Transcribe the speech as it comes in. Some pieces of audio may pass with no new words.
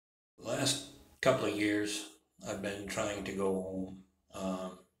last couple of years, I've been trying to go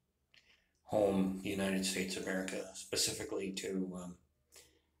home, United States of America, specifically to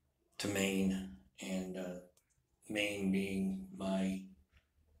Maine, and Maine being my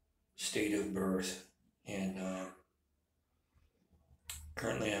state of birth. And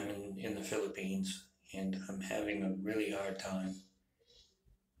currently, I'm in the Philippines, and I'm having a really hard time.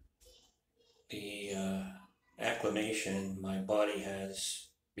 The acclimation, my body has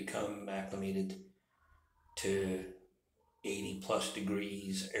become acclimated to 80 plus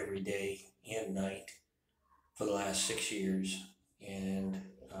degrees every day and night for the last 6 years. And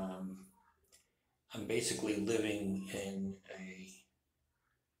I'm basically living in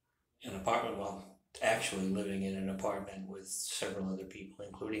an apartment, well, actually living in an apartment with several other people,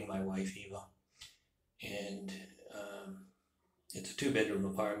 including my wife Eva. And um, it's a two-bedroom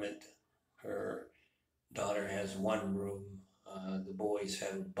apartment. Her daughter has one room. The boys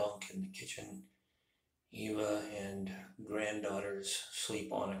have a bunk in the kitchen. Eva and granddaughters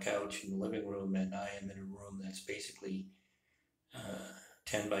sleep on a couch in the living room, and I am in a room that's basically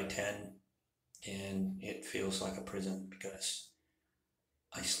 10 by 10, and it feels like a prison because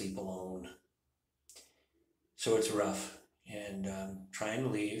I sleep alone. So it's rough, and trying to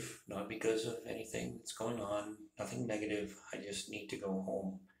leave, not because of anything that's going on, nothing negative. I just need to go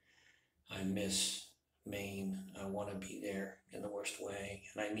home. I miss Maine. I want to be there in the worst way,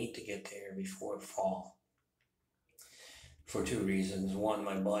 and I need to get there before fall for two reasons. One,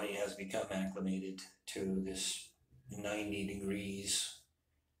 my body has become acclimated to this 90 degrees,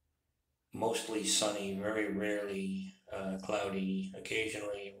 mostly sunny, very rarely cloudy,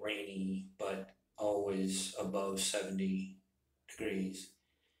 occasionally rainy, but always above 70 degrees,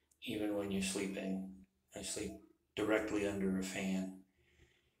 even when you're sleeping. I sleep directly under a fan,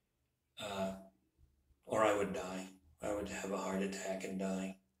 uh, or I would die. I would have a heart attack and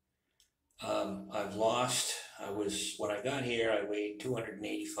die. I've lost, when I got here, I weighed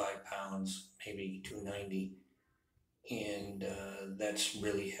 285 pounds, maybe 290, and that's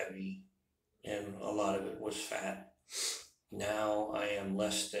really heavy, and a lot of it was fat. Now I am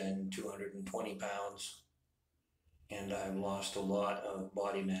less than 220 pounds, and I've lost a lot of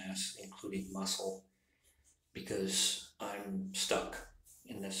body mass, including muscle, because I'm stuck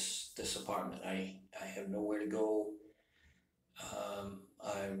in this apartment. I have nowhere to go.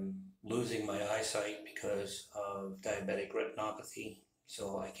 I'm losing my eyesight because of diabetic retinopathy,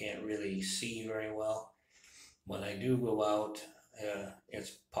 so I can't really see very well. When I do go out,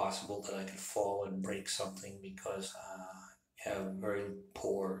 it's possible that I could fall and break something because I have very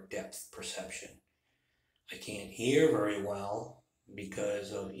poor depth perception. I can't hear very well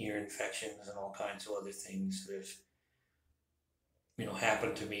because of ear infections and all kinds of other things that have,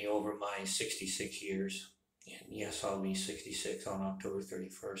 happened to me over my 66 years. And yes, I'll be 66 on October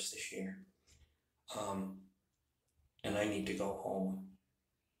 31st this year. Um, and I need to go home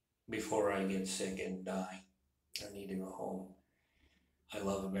before I get sick and die. I need to go home. I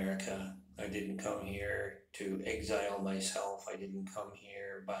love America. I didn't come here to exile myself. I didn't come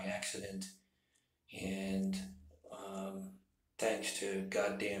here by accident. And thanks to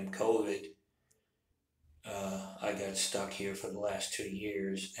goddamn COVID, I got stuck here for the last 2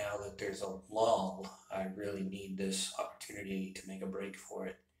 years. Now that there's a lull, I really need this opportunity to make a break for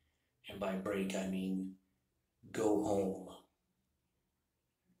it. And by break, I mean go home.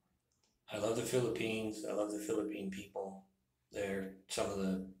 I love the Philippines. I love the Philippine people. They're some of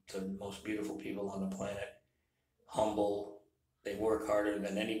the most beautiful people on the planet. Humble. They work harder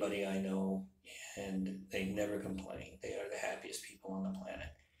than anybody I know, and they never complain. They are the happiest people on the planet.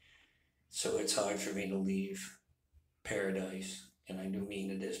 So it's hard for me to leave paradise, and I do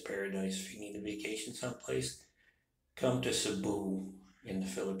mean it is paradise. If you need a vacation someplace, come to Cebu in the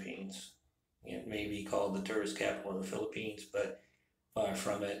Philippines. It may be called the tourist capital of the Philippines, but far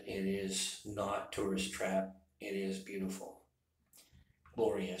from it. It is not tourist trap. It is beautiful,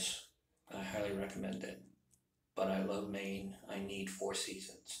 glorious. I highly recommend it. But I love Maine. I need four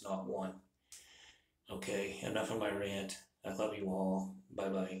seasons, not one. Okay, enough of my rant. I love you all. Bye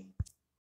bye.